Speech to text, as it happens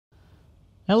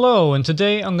Hello, and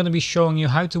today I'm going to be showing you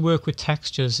how to work with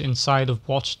textures inside of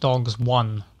Watch Dogs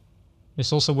 1.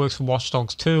 This also works for Watch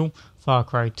Dogs 2, Far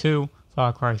Cry 2,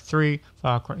 Far Cry 3,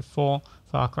 Far Cry 4,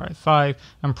 Far Cry 5,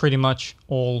 and pretty much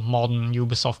all modern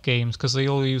Ubisoft games because they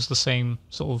all use the same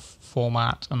sort of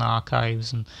format and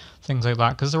archives and things like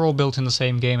that because they're all built in the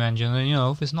same game engine, and you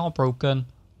know, if it's not broken,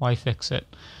 why fix it?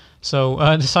 So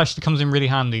this actually comes in really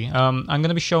handy. I'm going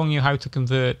to be showing you how to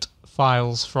convert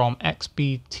files from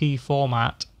XBT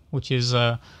format, which is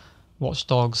Watch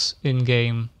Dogs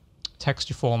in-game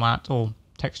texture format, or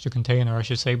texture container I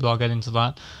should say, but I'll get into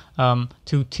that,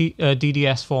 to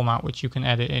DDS format, which you can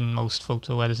edit in most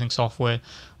photo editing software.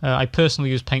 I personally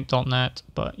use Paint.net,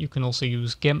 but you can also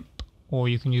use GIMP, or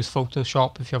you can use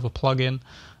Photoshop if you have a plugin.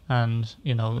 And,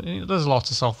 you know, there's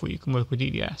lots of software you can work with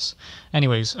DDS.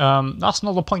 Anyways, that's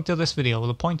not the point of this video.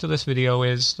 The point of this video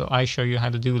is that I show you how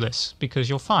to do this, because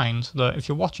you'll find that if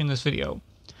you're watching this video,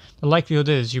 the likelihood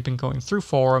is you've been going through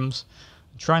forums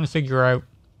and trying to figure out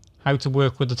how to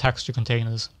work with the texture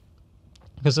containers.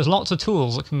 Because there's lots of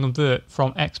tools that can convert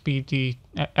from XBT...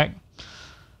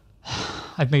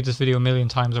 I've made this video a million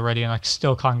times already and I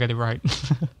still can't get it right.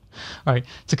 Right,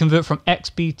 to convert from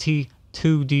XBT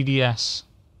to DDS.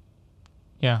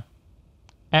 Yeah,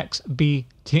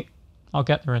 XBT. I'll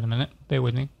get there in a minute. Bear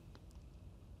with me.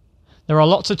 There are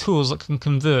lots of tools that can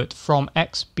convert from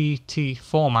XBT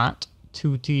format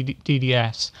to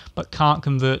DDS, but can't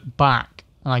convert back.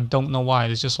 And I don't know why.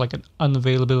 There's just like an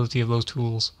unavailability of those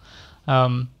tools.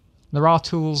 There are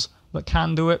tools that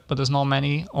can do it, but there's not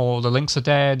many, or the links are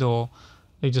dead, or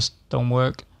they just don't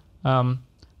work. But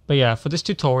yeah, for this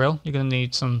tutorial, you're going to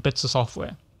need some bits of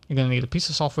software. You're going to need a piece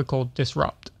of software called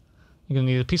Disrupt. You're going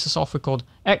to need a piece of software called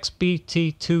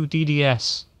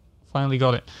XBT2DDS. Finally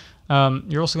got it.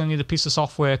 You're also going to need a piece of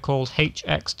software called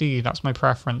HXD. That's my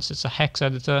preference. It's a hex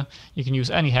editor. You can use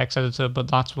any hex editor,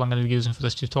 but that's what I'm going to be using for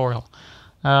this tutorial.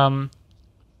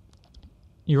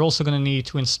 You're also going to need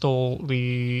to install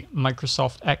the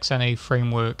Microsoft XNA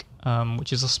framework,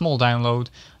 which is a small download,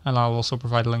 and I'll also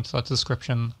provide a link to that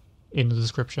description in the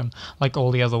description, like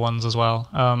all the other ones as well.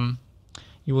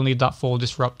 You will need that for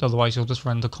Disrupt, otherwise you'll just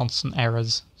run into constant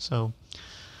errors. So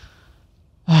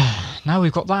now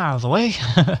we've got that out of the way.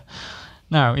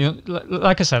 Now, you know,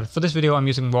 like I said, for this video I'm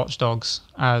using Watch Dogs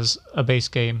as a base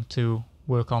game to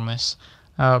work on this.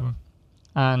 And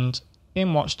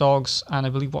in Watch Dogs, and I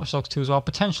believe Watch Dogs 2 as well,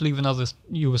 potentially even other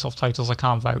Ubisoft titles, I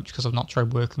can't vouch because I've not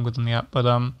tried working with them yet, but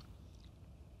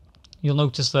you'll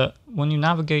notice that when you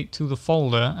navigate to the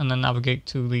folder and then navigate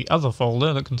to the other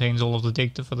folder that contains all of the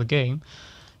data for the game,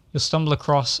 you'll stumble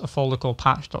across a folder called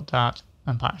patch.dat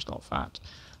and patch.fat.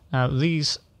 Now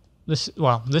this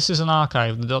is an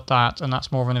archive, the .dat, and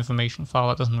that's more of an information file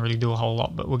that doesn't really do a whole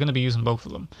lot, but we're going to be using both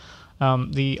of them.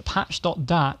 The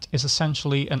patch.dat is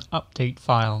essentially an update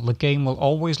file. The game will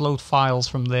always load files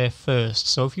from there first.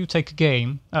 So if you take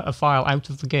a file out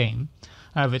of the game,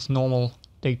 out of its normal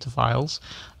data files,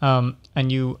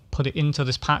 and you put it into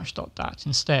this patch.dat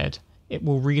instead, it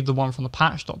will read the one from the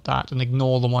patch.dat and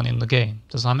ignore the one in the game.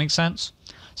 Does that make sense?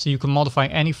 So you can modify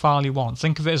any file you want.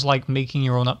 Think of it as like making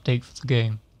your own update for the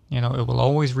game. You know, it will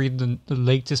always read the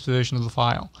latest version of the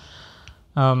file.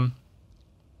 So I'm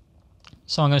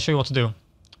going to show you what to do.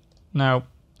 Now,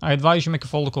 I advise you make a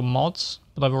folder called mods,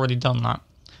 but I've already done that.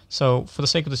 So for the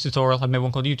sake of this tutorial, I've made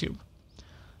one called YouTube.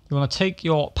 You want to take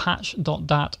your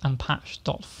patch.dat and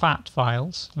patch.fat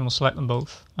files, you want to select them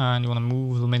both, and you want to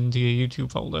move them into your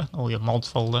YouTube folder, or your mods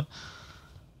folder.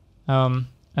 And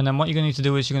then what you're going to need to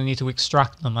do is you're going to need to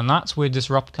extract them, and that's where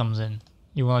Disrupt comes in.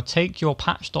 You want to take your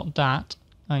patch.dat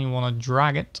and you want to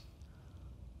drag it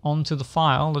onto the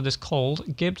file that is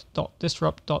called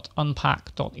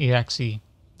gib.disrupt.unpack.exe.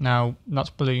 Now, that's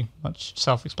pretty much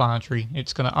self-explanatory.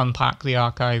 It's going to unpack the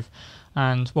archive,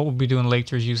 and what we'll be doing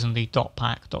later is using the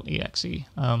 .pack.exe,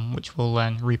 which will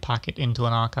then repack it into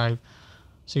an archive.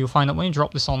 So you'll find that when you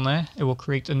drop this on there, it will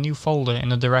create a new folder in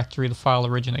the directory the file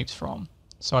originates from.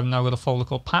 So I've now got a folder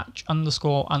called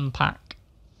patch_unpack.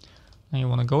 Now you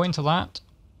want to go into that,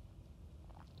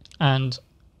 and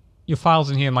your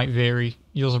files in here might vary.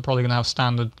 Yours are probably going to have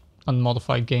standard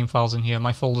unmodified game files in here.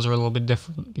 My folders are a little bit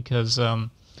different because I've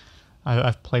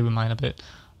played with mine a bit.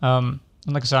 And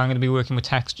like I said, I'm going to be working with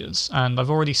textures, and I've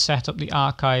already set up the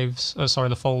archives,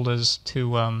 the folders to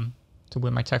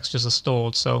where my textures are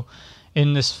stored. So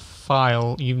in this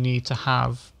file, you need to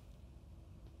have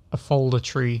a folder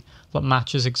tree that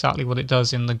matches exactly what it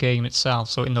does in the game itself,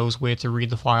 so it knows where to read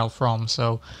the file from.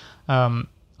 So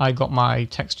I got my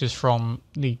textures from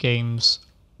the game's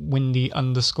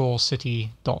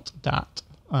windy_city.dat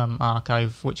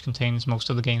archive, which contains most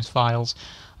of the game's files.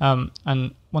 And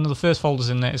one of the first folders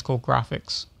in there is called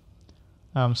graphics.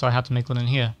 So I had to make one in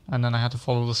here, and then I had to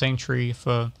follow the same tree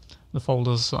for the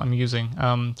folders that I'm using.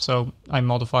 So I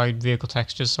modified vehicle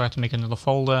textures, so I had to make another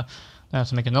folder, then I had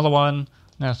to make another one,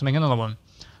 then I had to make another one.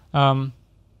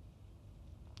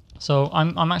 So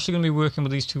I'm actually going to be working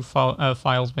with these two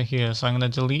files by here, so I'm going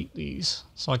to delete these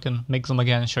so I can make them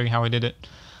again and show you how I did it.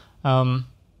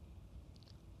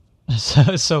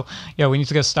 So yeah, we need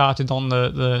to get started on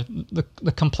the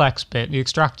complex bit. The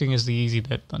extracting is the easy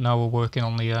bit, but now we're working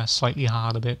on the slightly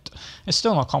harder bit. It's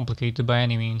still not complicated by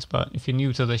any means, but if you're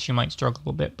new to this, you might struggle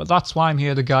a bit. But that's why I'm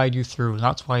here to guide you through.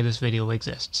 That's why this video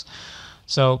exists.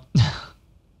 So,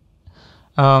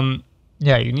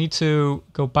 yeah, you need to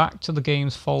go back to the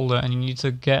games folder, and you need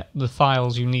to get the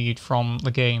files you need from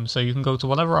the game. So you can go to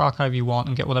whatever archive you want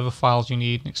and get whatever files you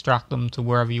need and extract them to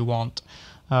wherever you want.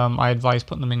 I advise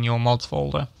putting them in your mods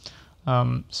folder.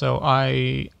 So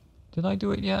did I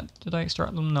do it yet? Did I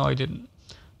extract them? No, I didn't.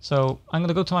 So I'm going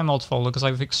to go to my mods folder because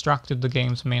I've extracted the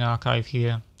game's main archive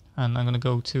here. And I'm going to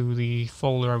go to the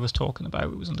folder I was talking about.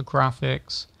 It was under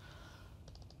graphics,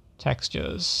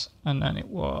 textures, and then it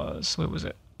was, where was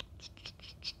it?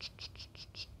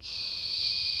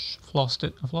 I've lost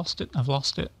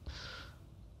it.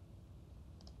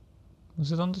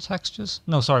 Was it under textures?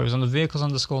 No, sorry, it was under vehicles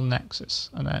underscore nexus,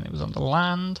 and then it was under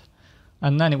land,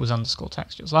 and then it was underscore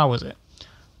textures. That was it.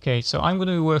 Okay, so I'm going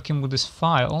to be working with this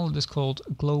file that's called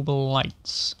global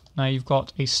lights. Now you've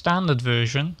got a standard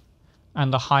version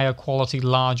and a higher quality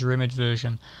larger image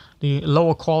version. The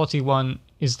lower quality one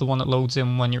is the one that loads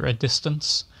in when you're at a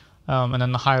distance, and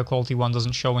then the higher quality one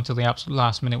doesn't show until the absolute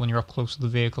last minute when you're up close to the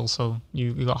vehicle, so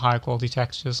you've got higher quality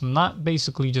textures, and that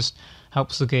basically just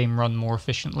helps the game run more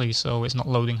efficiently, so it's not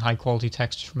loading high quality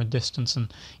textures from a distance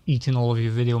and eating all of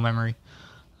your video memory.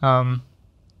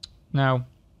 Now,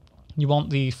 you want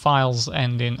the files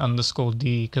end in underscore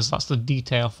D, because that's the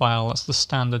detail file, that's the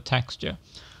standard texture.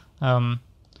 I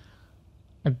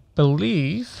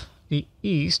believe the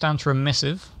E stands for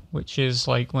emissive, which is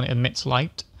like when it emits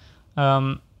light.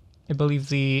 I believe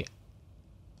the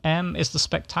M is the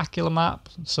spectacular map,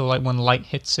 so like when light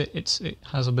hits it, it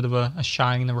has a bit of a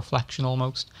shine, a reflection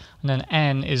almost. And then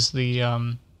N is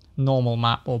the normal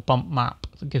map or bump map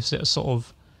that gives it a sort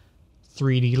of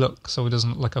 3D look, so it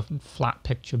doesn't look like a flat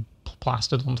picture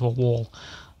plastered onto a wall.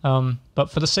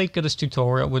 But for the sake of this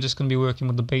tutorial, we're just going to be working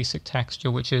with the basic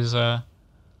texture, which is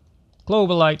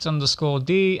global lights underscore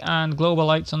D and global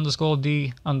lights underscore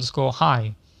D underscore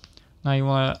high. Now you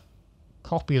want to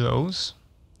copy those,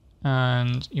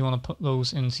 and you want to put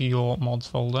those into your mods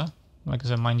folder. Like I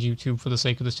said, mine's YouTube for the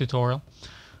sake of this tutorial.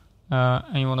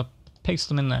 And you want to paste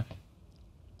them in there,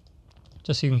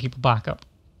 just so you can keep a backup.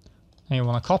 And you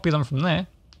want to copy them from there,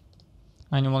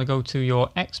 and you want to go to your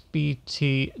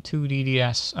XBT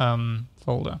 2DDS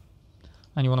folder,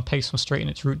 and you want to paste them straight in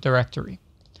its root directory.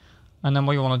 And then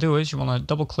what you want to do is you want to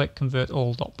double click convert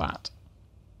all.bat.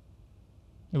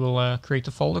 It will create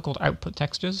a folder called output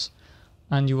textures,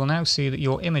 and you will now see that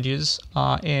your images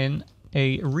are in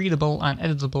a readable and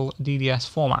editable DDS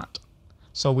format.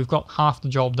 So we've got half the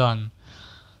job done.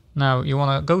 Now you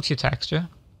want to go to your texture,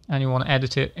 and you want to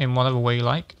edit it in whatever way you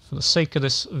like. For the sake of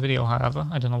this video, however,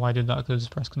 I don't know why I did that, I could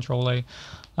just press Ctrl A.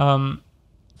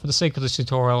 For the sake of this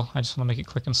tutorial, I just want to make it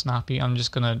quick and snappy. I'm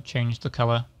just going to change the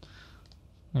color.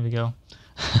 There we go.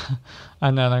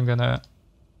 And then I'm going to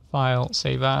file,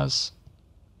 save as,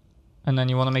 and then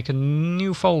you want to make a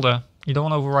new folder. You don't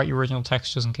want to overwrite your original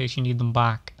textures in case you need them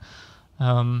back,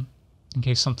 in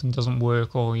case something doesn't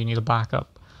work or you need a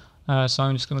backup. So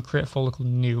I'm just going to create a folder called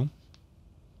new,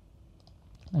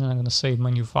 and then I'm going to save my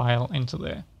new file into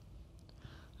there.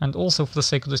 And also, for the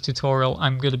sake of this tutorial,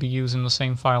 I'm going to be using the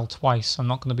same file twice. I'm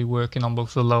not going to be working on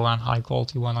both the low and high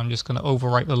quality one. I'm just going to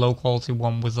overwrite the low quality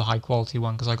one with the high quality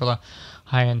one, because I got a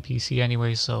high-end PC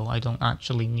anyway, so I don't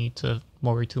actually need to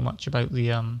worry too much about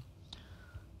the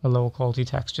lower quality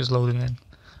textures loading in.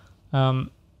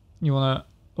 You want to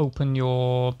open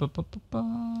your...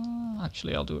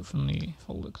 Actually, I'll do it from the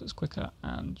folder because it's quicker,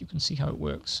 and you can see how it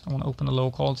works. I want to open the low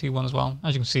quality one as well.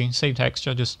 As you can see, same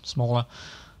texture, just smaller.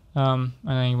 And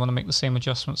then you want to make the same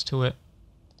adjustments to it.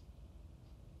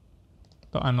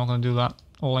 But I'm not going to do that.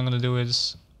 All I'm going to do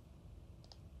is...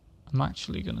 I'm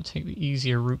actually going to take the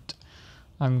easier route.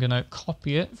 I'm going to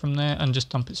copy it from there and just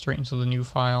dump it straight into the new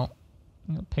file.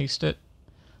 I'm going to paste it.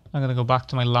 I'm going to go back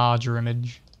to my larger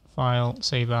image, file,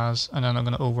 save as, and then I'm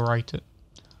going to overwrite it.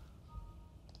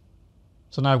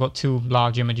 So now I've got two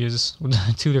large images with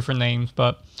two different names,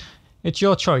 but it's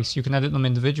your choice. You can edit them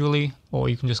individually, or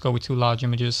you can just go with two large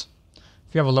images.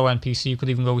 If you have a low-end PC, you could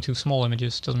even go with 2 small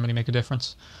images. Doesn't really make a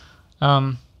difference.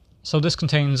 So this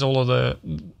contains all of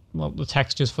the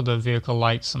textures for the vehicle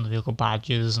lights and the vehicle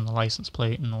badges and the license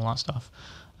plate and all that stuff.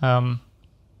 And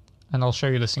I'll show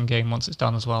you this in game once it's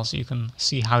done as well, so you can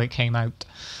see how it came out.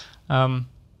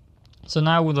 So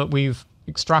now that we've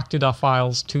extracted our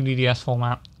files to DDS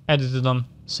format, edited them,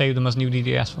 saved them as new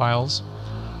DDS files.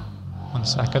 1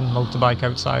 second, motorbike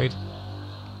outside.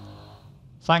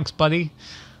 Thanks, buddy.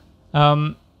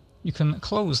 You can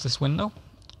close this window,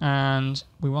 and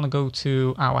we want to go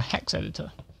to our hex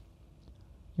editor.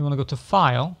 You want to go to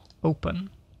File, Open,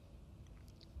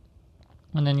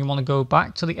 and then you want to go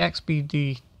back to the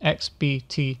XBT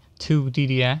to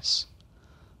DDS,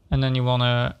 and then you want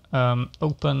to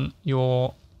open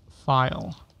your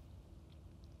file.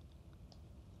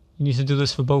 You need to do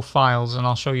this for both files, and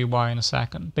I'll show you why in a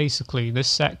second. Basically, this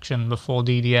section before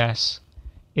DDS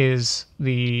is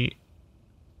the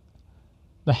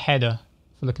header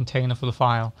for the container for the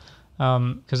file.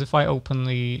 Because if I open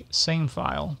the same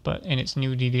file, but in its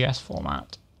new DDS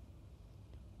format,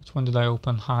 which one did I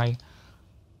open? Hi.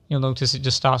 You'll notice it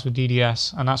just starts with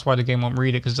DDS, and that's why the game won't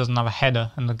read it, because it doesn't have a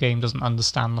header, and the game doesn't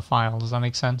understand the file. Does that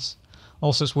make sense?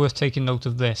 Also, it's worth taking note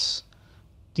of this.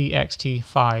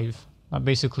 DXT5. That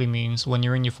basically means when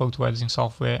you're in your photo editing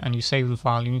software and you save the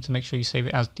file, you need to make sure you save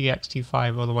it as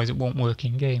DXT5, otherwise it won't work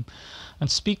in game.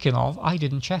 And speaking of, I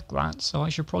didn't check that, so I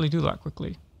should probably do that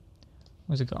quickly.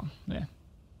 Where's it gone? There.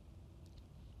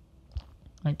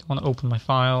 I want to open my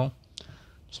file.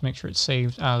 Just make sure it's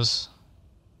saved as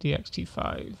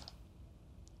DXT5.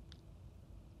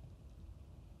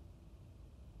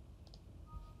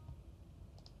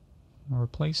 I'll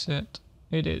replace it.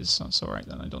 It is. That's alright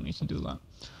then, I don't need to do that.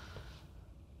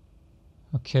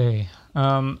 Okay.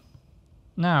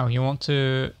 Now you want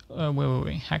to... where were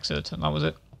we? Hex editor. That was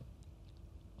it.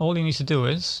 All you need to do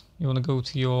is, you want to go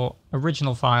to your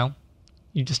original file.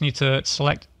 You just need to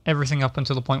select everything up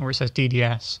until the point where it says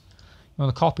DDS. You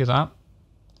want to copy that.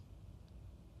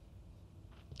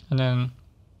 And then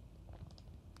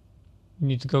you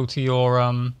need to go to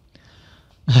your...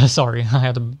 sorry, I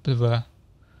had a bit of a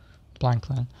blank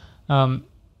then.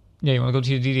 Yeah, you want to go to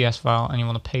your DDS file and you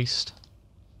want to paste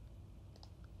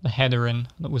the header in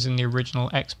that was in the original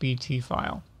XBT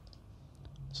file.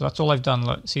 So that's all I've done.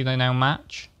 Look, see, they now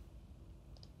match.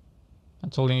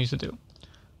 That's all you need to do.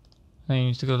 Then you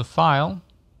need to go to File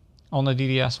on the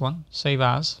DDS one, Save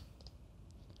As,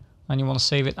 and you want to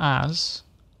save it as,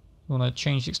 you want to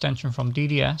change the extension from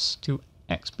DDS to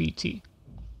XBT,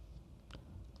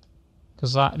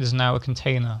 because that is now a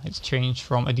container. It's changed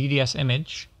from a DDS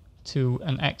image to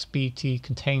an XBT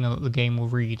container that the game will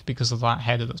read because of that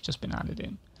header that's just been added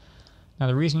in. Now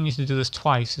the reason you need to do this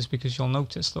twice is because you'll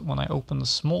notice that when I open the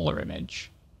smaller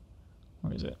image,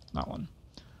 where is it? That one.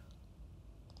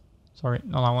 Sorry,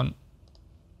 not that one.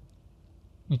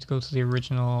 You need to go to the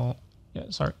original, yeah,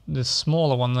 sorry, the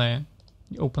smaller one there.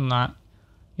 You open that,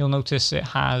 you'll notice it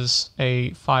has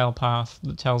a file path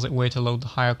that tells it where to load the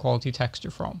higher quality texture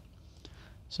from.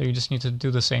 So you just need to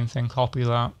do the same thing, copy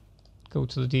that, go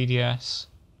to the DDS,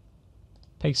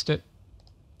 paste it,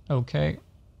 OK,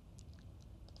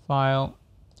 File,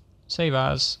 Save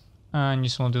As, and you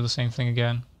just want to do the same thing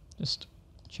again. Just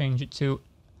change it to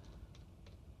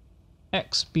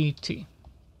XBT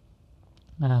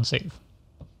and save.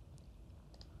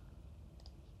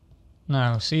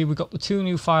 Now, see, we've got the 2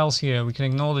 new files here. We can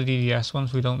ignore the DDS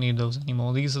ones. We don't need those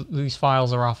anymore. These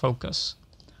files are our focus.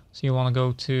 So you want to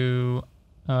go to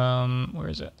where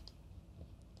is it?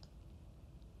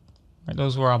 Right,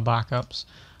 those were our backups.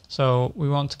 So we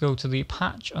want to go to the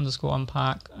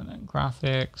patch_unpack and then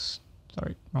graphics.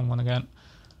 Sorry, wrong one again.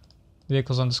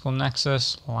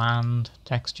 Vehicles_nexus, land,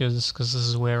 textures, because this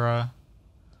is where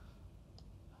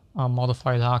our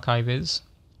modified archive is.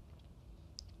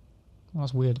 Well,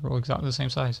 that's weird, they're all exactly the same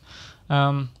size.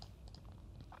 And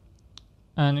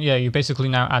yeah, you basically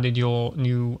now added your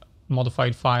new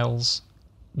modified files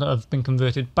that have been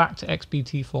converted back to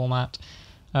XBT format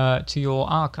to your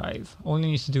archive. All you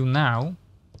need to do now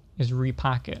is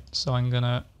repack it. So I'm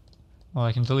gonna, well,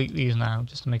 I can delete these now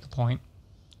just to make a point.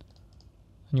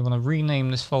 And you want to rename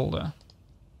this folder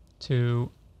to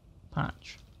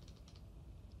patch.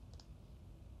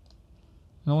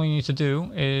 And all you need to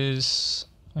do is,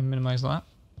 if I minimize that,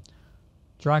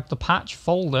 drag the patch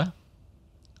folder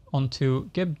onto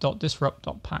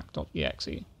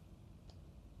gib.disrupt.pack.exe.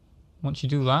 Once you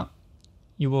do that,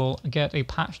 you will get a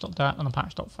patch.dat and a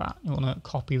patch.fat. You want to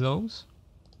copy those.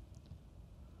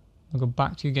 I'll go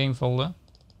back to your game folder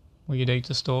where your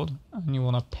data is stored, and you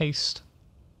want to paste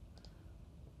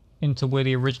into where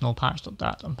the original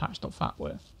patch.dat and patch.fat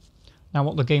were. Now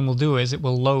what the game will do is it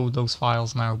will load those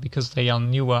files now because they are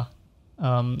newer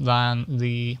than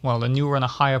they're newer and a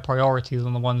higher priority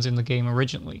than the ones in the game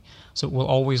originally. So it will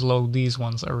always load these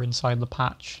ones that are inside the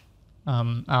patch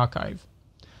archive.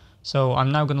 So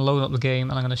I'm now going to load up the game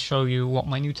and I'm going to show you what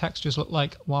my new textures look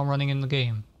like while running in the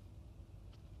game.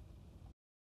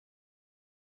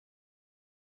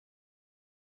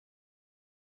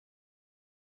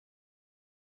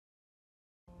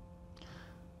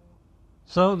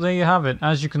 So there you have it.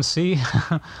 As you can see,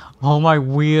 all my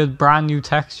weird brand new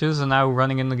textures are now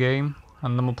running in the game.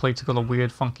 And number plates have got a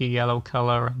weird funky yellow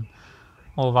colour, and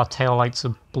all of our tail lights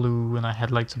are blue, and our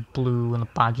headlights are blue, and the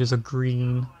badges are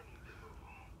green.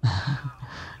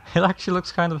 It actually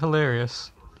looks kind of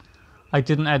hilarious. I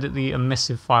didn't edit the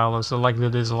emissive file, so the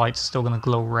likelihood is the light's still going to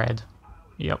glow red.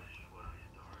 Yep.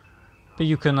 But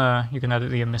you can edit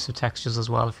the emissive textures as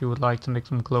well if you would like to make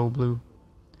them glow blue.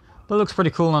 But it looks pretty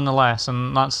cool nonetheless,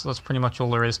 and that's pretty much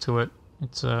all there is to it.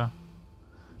 It's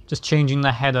just changing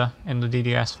the header in the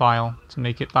DDS file to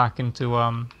make it back into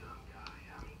a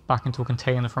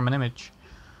container from an image.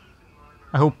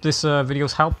 I hope this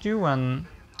video's helped you, and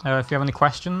if you have any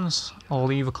questions, I'll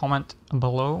leave a comment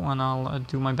below and I'll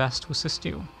do my best to assist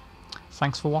you.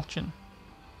 Thanks for watching.